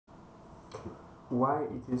Why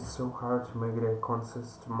it is so hard to make a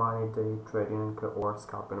consistent money day trading or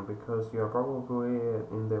scalping? Because you are probably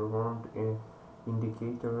in the wrong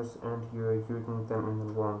indicators and you are using them in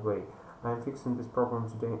the wrong way. I am fixing this problem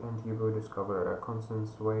today and you will discover a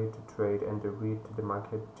consistent way to trade and to read the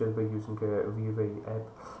market just by using a VWAP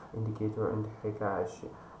indicator and Heikin Ashi.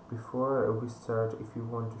 Before we start, if you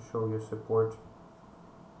want to show your support,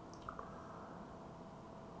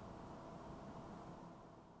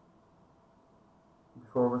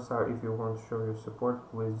 if you want to show your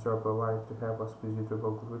support, please drop a like to help us with YouTube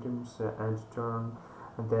algorithms and turn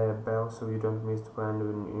the bell so you don't miss when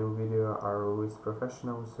a new video are with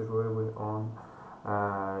professionals really on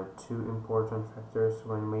two important factors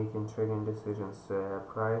when making trading decisions,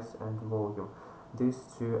 price and volume. These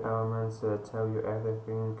two elements tell you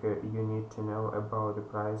everything you need to know about the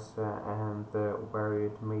price and where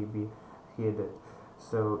it may be headed.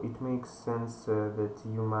 So it makes sense that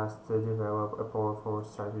you must develop a powerful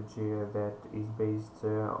strategy that is based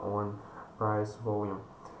on price volume.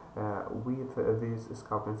 With this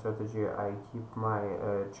scalping strategy, I keep my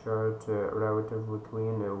chart relatively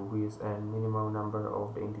clean with a minimal number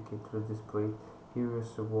of the indicators displayed. Here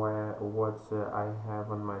is what I have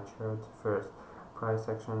on my chart. First, price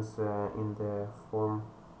actions in the form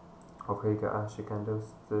of Heikin Ashi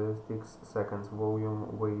candlesticks. Second,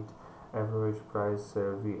 volume weight average price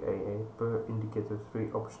VWAP indicator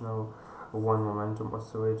 3 optional 1 momentum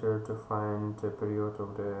oscillator to find the period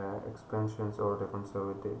of the expansions or the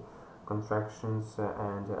consolidated contractions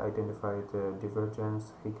and identify the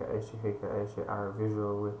divergence. Heikin Ashi are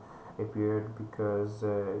visually appeared because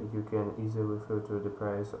you can easily filter the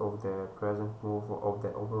price of the present move of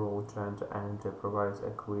the overall trend and provides a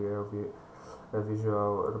clear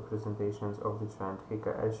visual representations of the trend.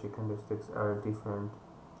 Heikin Ashi candlesticks are different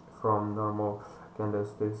from normal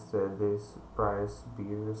candlesticks. This price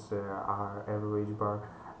bears are average bar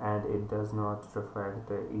and it does not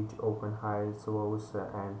reflect each open highs, lows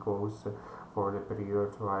and close for the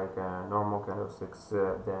period like normal candlesticks.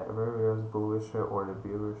 The various bullish or the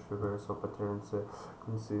bearish reversal patterns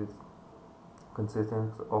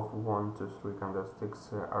consistent of 1 to 3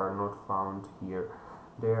 candlesticks are not found here.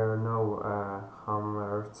 There are no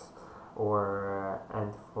hammers or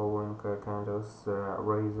and following candles.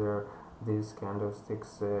 Rather, these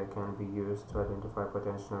candlesticks can be used to identify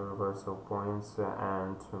potential reversal points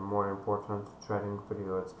and, more important, trading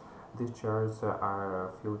periods. These charts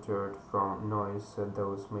are filtered from noise,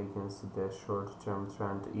 thus making the short-term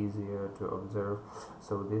trend easier to observe.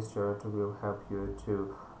 So this chart will help you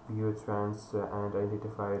to view trends and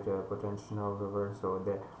identify the potential reversal.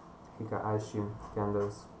 The Heikin Ashi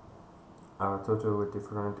candles are totally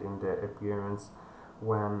different in the appearance.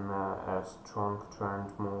 When a strong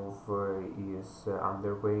trend move is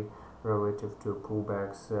underway relative to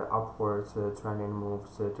pullbacks, upwards trending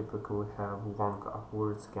moves typically have long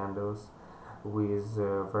upwards candles with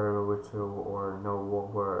very little or no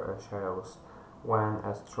lower shadows. When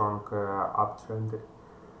a strong uptrend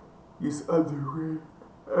is underway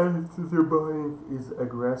and the buying is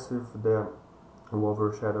aggressive, the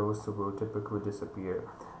lower shadows will typically disappear.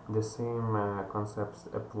 The same concepts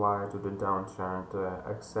apply to the downtrend,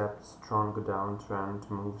 except strong downtrend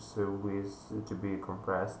moves with to be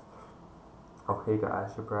compressed of Heikin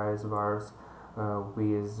Ashi price bars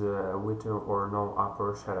with little or no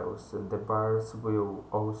upper shadows. The bars will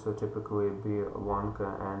also typically be long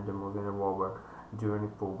and moving lower during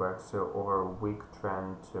pullbacks or weak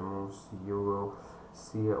trend moves. You will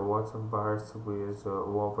see lots of bars with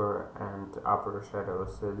lower and upper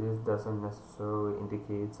shadows. This doesn't necessarily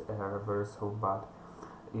indicate a reversal, but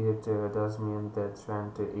it does mean that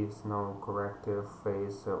trend is no corrective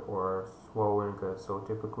phase or slowing. So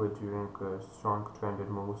typically during strong trended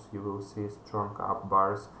moves you will see strong up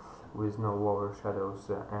bars with no lower shadows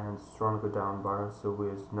and strong down bars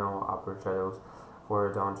with no upper shadows for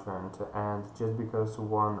a downtrend. And just because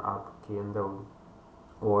one up candle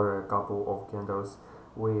or a couple of candles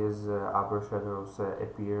with upper shadows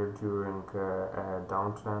appear during a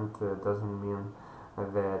downtrend doesn't mean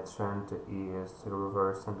the trend is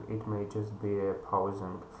reversing. It may just be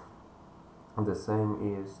pausing. The same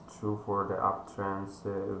is true for the uptrends.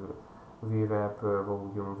 VWAP,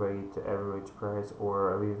 volume weight average price,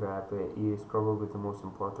 or VWAP is probably the most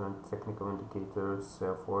important technical indicators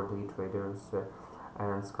for day traders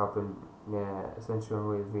and scalping.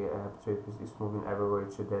 Essentially, VWAP is moving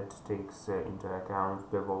average that takes into account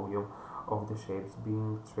the volume of the shapes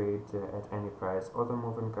being traded at any price. Other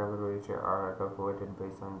moving average are calculated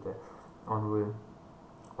based on the only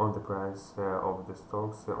on the price of the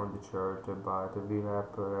stocks on the chart, but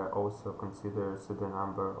VWAP also considers the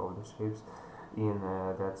number of the shapes in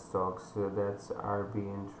that stocks that are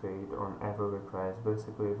being traded on every price.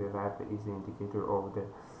 Basically, VWAP is the indicator of the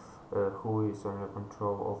who is under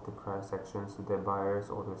control of the price actions, the buyers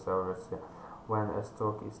or the sellers. When a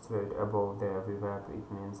stock is traded above the VWAP, it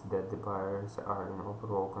means that the buyers are in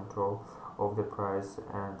overall control of the price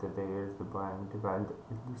and there is the buying demand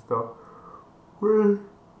in the stock. When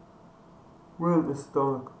the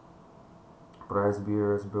stock price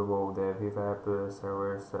bears below the VWAP,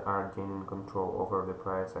 sellers are gaining control over the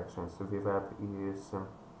price actions. VWAP is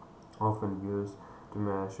often used to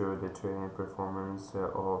measure the trading performance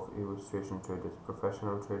of illustration traders,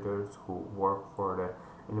 professional traders who work for the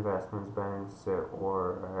investment banks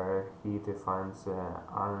or hedge funds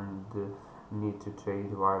and need to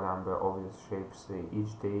trade large number of these shapes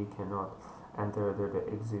each day cannot enter the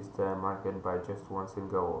exist market by just one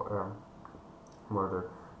single order.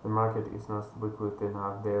 The market is not liquid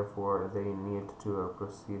enough, therefore they need to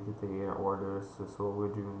proceed their orders slowly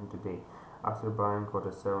during the day. After buying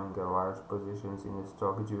or selling large positions in a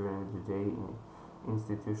stock during the day,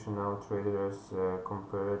 institutional traders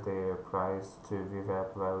compare their price to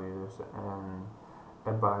VWAP values and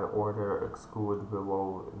a buy order excluded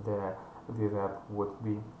below the VWAP would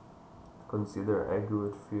be considered a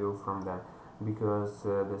good fill from them because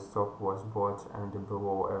the stock was bought and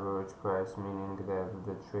below average price, meaning that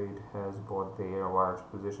the trade has bought their large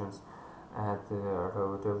positions at a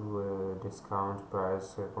relative discount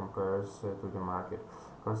price compares to the market.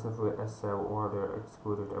 Constantly, a sell order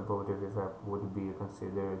excluded above the VWAP would be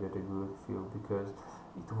considered a good fill because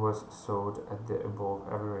it was sold at the above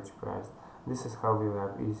average price. This is how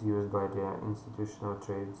VWAP is used by the institutional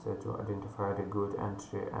traders to identify the good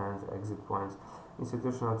entry and exit points.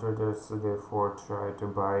 Institutional traders therefore try to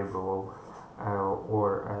buy below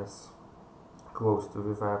or as close to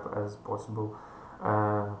VWAP as possible.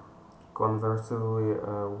 Conversely,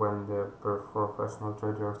 when the professional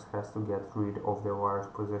traders has to get rid of their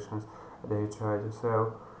large positions, they try to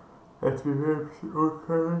sell at VWAPs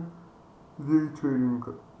or day trading.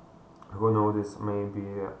 Who knows this may be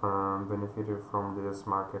benefited from this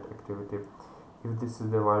market activity. If this is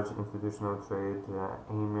the large institutional trade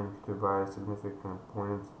aiming to buy a significant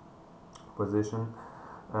point position,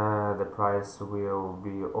 the price will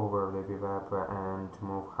be over the VWAP and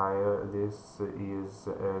move higher. This is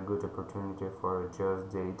a good opportunity for just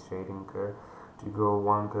day trading to go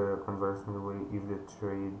long. Conversely,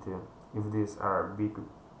 if these are big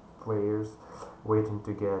players waiting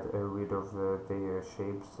to get rid of their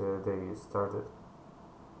shapes, they started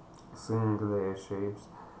seeing their shapes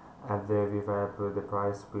at the VWAP, the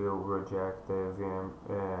price will reject the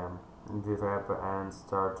VWAP and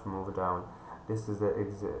start to move down. This is the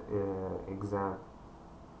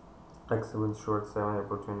excellent short selling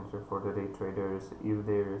opportunity for the day traders if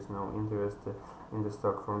there is no interest in the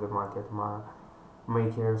stock from the market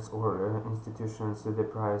makers or institutions. The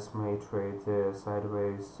price may trade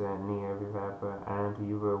sideways near VWAP and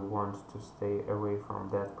you will want to stay away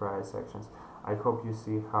from that price actions. I hope you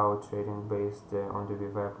see how trading based on the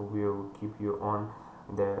VWAP will keep you on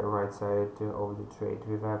the right side of the trade.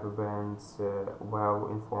 VWAP bands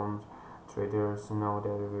well-informed traders know that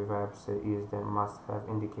VWAP is the must-have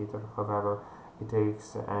indicator. However, it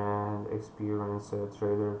takes an experienced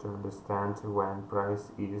trader to understand when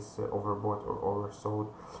price is overbought or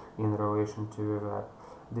oversold in relation to VWAP.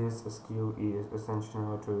 This skill is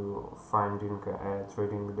essential to finding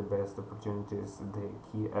trading the best opportunities. The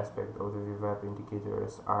key aspect of the VWAP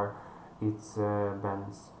indicators are its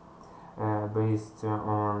bands. Based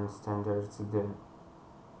on standards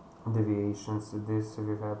deviations, these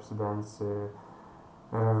VWAP bands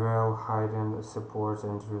reveal hidden support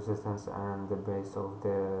and resistance and the base of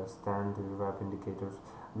the standard VWAP indicators.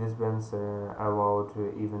 These bands allow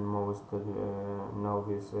even most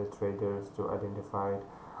novice traders to identify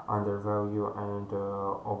undervalue and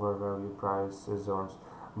overvalue price zones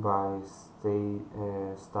by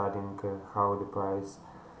studying how the price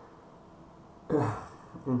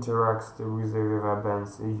interacts with the VWAP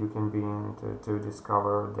bands. You can begin to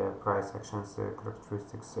discover the price actions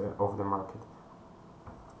characteristics of the market.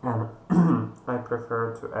 And I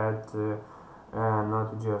prefer to add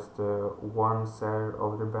not just one set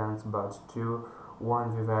of the bands but two.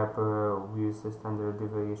 One VWAP with the standard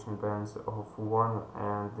deviation bands of 1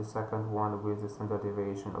 and the second one with the standard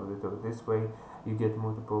deviation of the 2. This way you get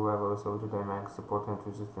multiple levels of the dynamic support and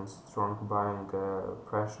resistance, strong buying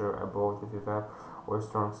pressure above the VWAP or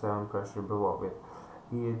strong selling pressure below it.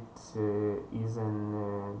 It is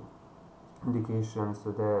an indication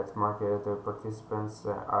that market participants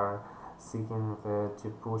are seeking to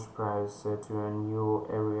push price to a new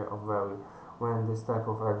area of value. When this type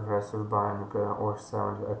of aggressive buying or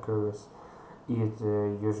selling occurs, it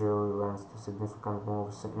usually leads to significant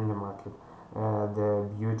moves in the market. The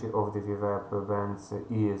beauty of the VWAP bands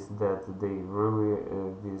is that they really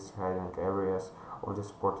these hiding areas of the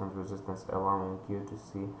support and resistance, allowing you to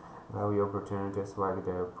see value opportunities like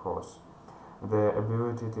their pros. The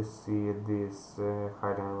ability to see these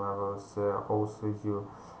hiding levels also you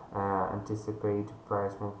anticipate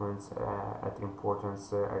price movements at important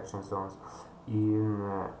action zones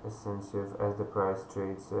in essential as the price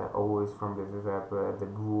trades always from the VWAP, the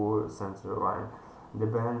blue center line. The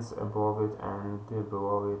bands above it and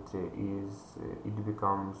below it it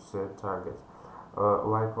becomes target.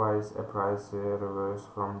 Likewise, a price reverse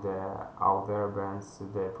from the outer bands,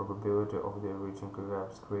 the probability of the reaching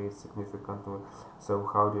VWAPs creates significantly. So,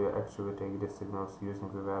 how do you actually take the signals using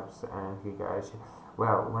VWAPs and Heikin Ashi?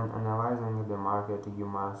 Well, when analyzing the market, you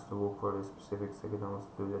must look for the specific signals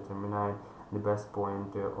to determine the best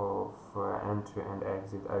point of entry and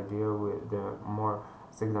exit. Ideally, the more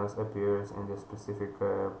signals appears in the specific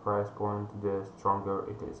price point, the stronger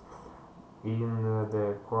it is. In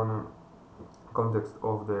the context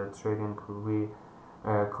of the trading, we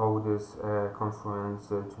call this confluence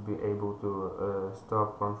to be able to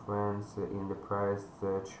stop confluence in the price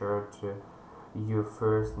chart. You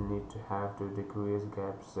first need to have to decrease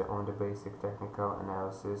gaps on the basic technical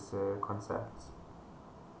analysis concepts.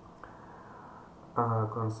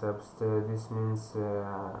 This means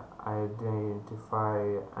identify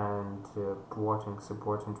and plotting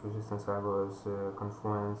support and resistance levels.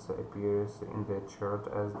 Confluence appears in the chart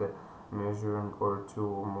as the measuring or two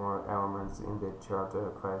or more elements in the chart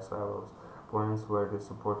price levels. Points where the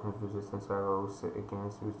support and resistance levels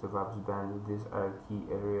against which the VWAPs band. These are key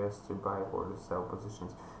areas to buy or to sell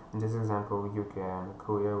positions. In this example, you can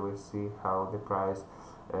clearly see how the price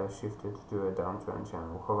shifted to a downtrend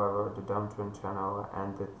channel. However, the downtrend channel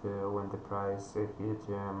ended when the price hit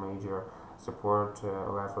a major support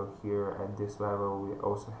level here. At this level, we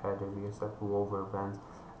also had a VSF lower band,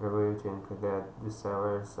 relating that the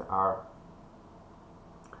sellers are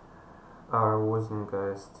losing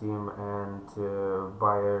steam and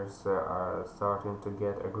buyers are starting to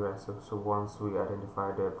get aggressive. So once we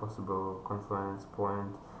identify the possible confluence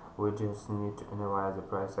point, we just need to analyze the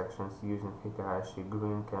price actions using Heikin Ashi.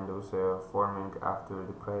 Green candles forming after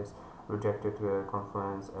the price rejected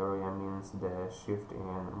confluence area means the shift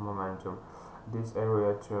in momentum. This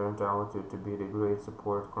area turned out to be the great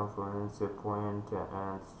support confluence point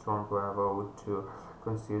and strong level to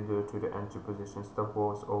consider to the entry position. Stop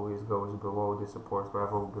loss always goes below the support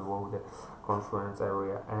level, below the confluence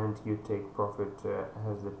area, and you take profit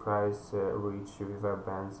as the price reach VWAP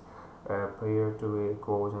bands prior to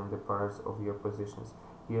closing the parts of your positions.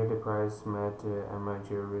 Here the price met a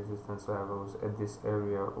major resistance levels. At this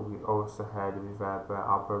area we also had VWAP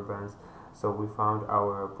upper bands, so we found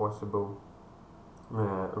our possible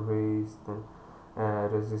raised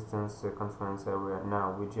resistance confluence area.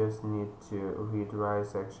 Now we just need to read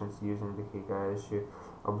rise actions using the Heikin Ashi.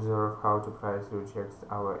 Observe how the price rejects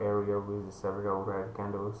our area with several red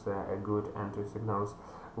candles, a good entry signals.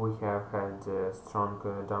 We have had a strong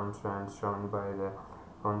downtrend shown by the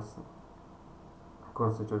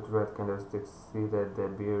constitute red candlesticks. See that the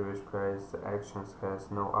bearish price actions has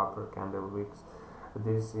no upper candle wicks.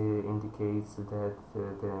 This indicates that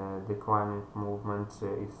the declining movement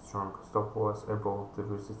is strong. Stop loss above the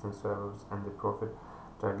resistance levels and the profit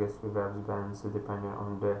targets with bands depending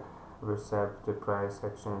on the received price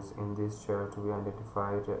actions. In this chart we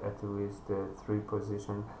identified at least three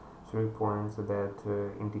points that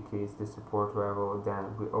indicates the support level.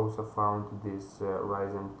 Then we also found this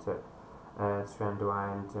rising trend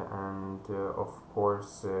line and of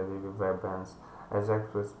course the VWAP bands. As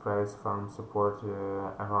actual price found support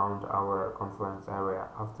around our confluence area.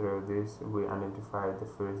 After this, we identified the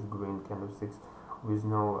first green candlesticks with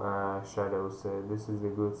no shadows. This is a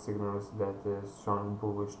good signal that a strong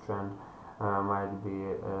bullish trend might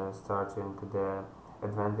be starting. The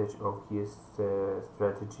advantage of his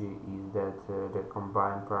strategy is that the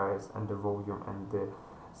combined price and the volume and the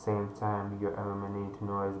same time you eliminate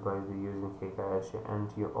noise by the using Heikin Ashi,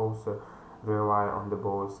 and you also rely on the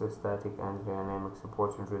both static and dynamic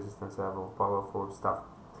support and resistance level. Powerful stuff.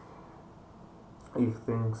 If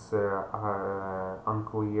things are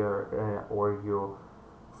unclear or you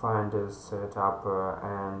find a setup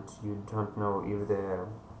and you don't know if the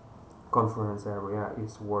confluence area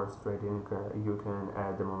is worth trading, you can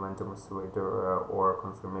add the momentum oscillator or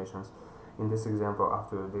confirmations. In this example,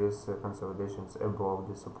 after these consolidations above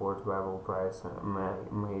the support level, price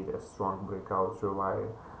made a strong breakout, rely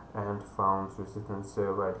and found resistance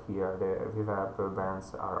right here. The VWAP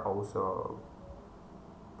bands are also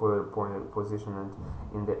positioned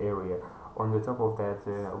in the area. On the top of that,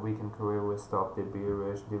 we can clearly stop the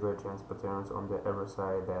bearish divergence patterns on the other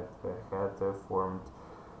side that had formed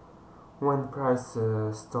when the price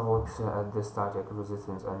stalled at the static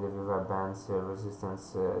resistance and the VWAP bands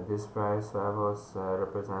resistance. These price levels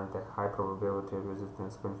represent a high probability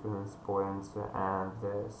resistance confidence points and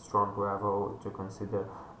a strong level to consider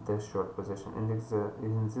the short position. In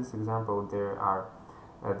this example, there are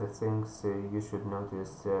the things you should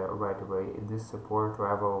notice right away. This support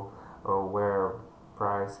level where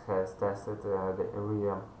price has tested the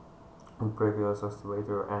area in previous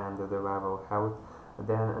oscillator and the level held.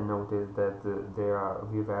 Then notice that there are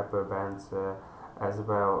VWAP bands as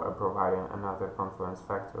well, providing another confluence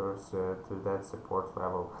factors to that support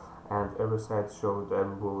level. And every side showed a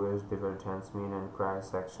bullish divergence, meaning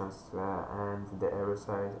price actions and the other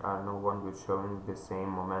side are no longer showing the same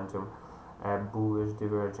momentum. A bullish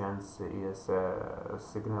divergence is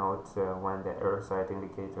signaled when the other side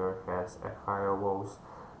indicator has a higher lows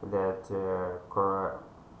that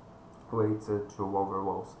correlates to lower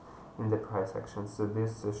lows in the price action. So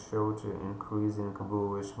this showed increasing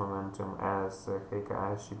bullish momentum as Heikin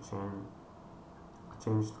Ashi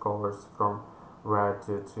changed colors from red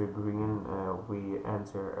to green. We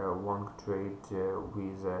enter a long trade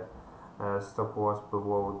with a stop loss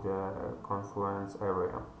below the confluence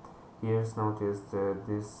area. Here's noticed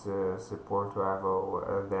this support level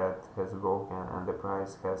that has broken and the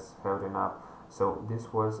price has held it up. So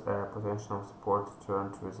this was a potential support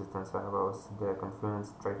turned resistance levels. The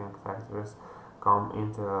confluence trading factors come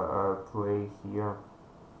into play here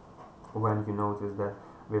when you notice that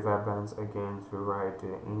VWAP bands again to right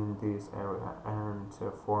in this area, and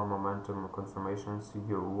for momentum confirmations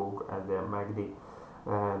you look at the MACD.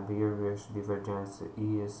 Bearish divergence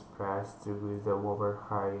is pressed with the lower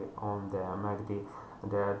high on the MACD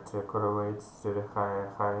that correlates to the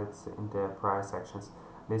higher heights in the price actions.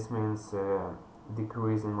 This means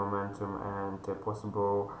decrease in momentum and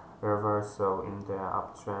possible reversal in the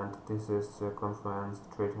uptrend. This is confluence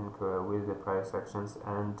trading with the price actions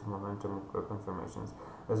and momentum confirmations.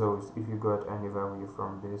 As always, if you got any value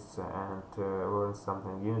from this and learned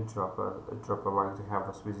something new, drop a like to have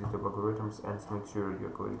us visit the algorithms, and make sure you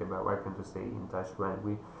click the bell icon to stay in touch when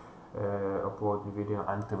we upload the video.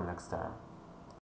 Until next time.